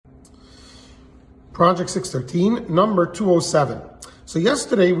Project 613, number 207. So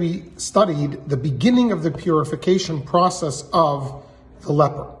yesterday we studied the beginning of the purification process of the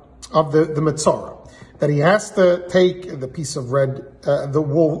leper, of the Metzora. That he has to take the piece of red, the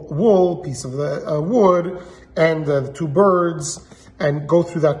wool, piece of the wood, and the two birds, and go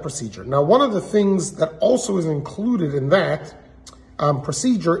through that procedure. Now, one of the things that also is included in that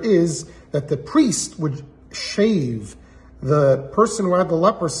procedure is that the priest would shave the person who had the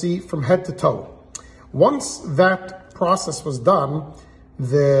leprosy from head to toe. Once that process was done,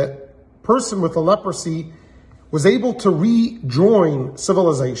 the person with the leprosy was able to rejoin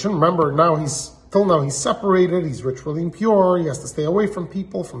civilization. Remember, till now he's separated, he's ritually impure, he has to stay away from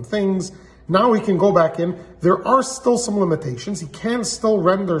people, from things. Now he can go back in. There are still some limitations. He can still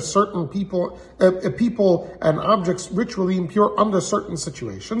render certain people and objects ritually impure under certain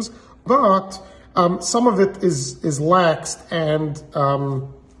situations, but some of it is laxed, and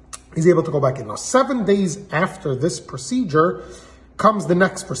he's able to go back in. Now, 7 days after this procedure comes the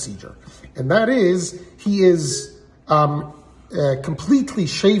next procedure, and that is he is completely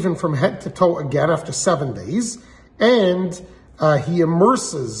shaven from head to toe again after 7 days, and he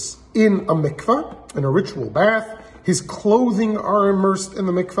immerses in a mikveh, in a ritual bath. His clothing are immersed in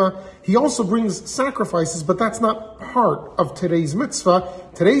the mikveh. He also brings sacrifices, but that's not part of today's mitzvah.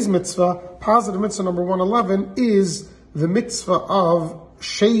 Today's mitzvah, positive mitzvah number 111, is the mitzvah of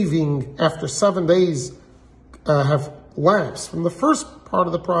shaving after 7 days have lapsed. From the first part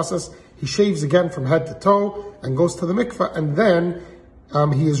of the process, he shaves again from head to toe and goes to the mikveh, and then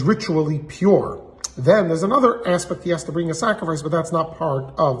he is ritually pure. Then there's another aspect, he has to bring a sacrifice, but that's not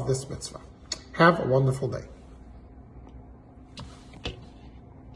part of this mitzvah. Have a wonderful day.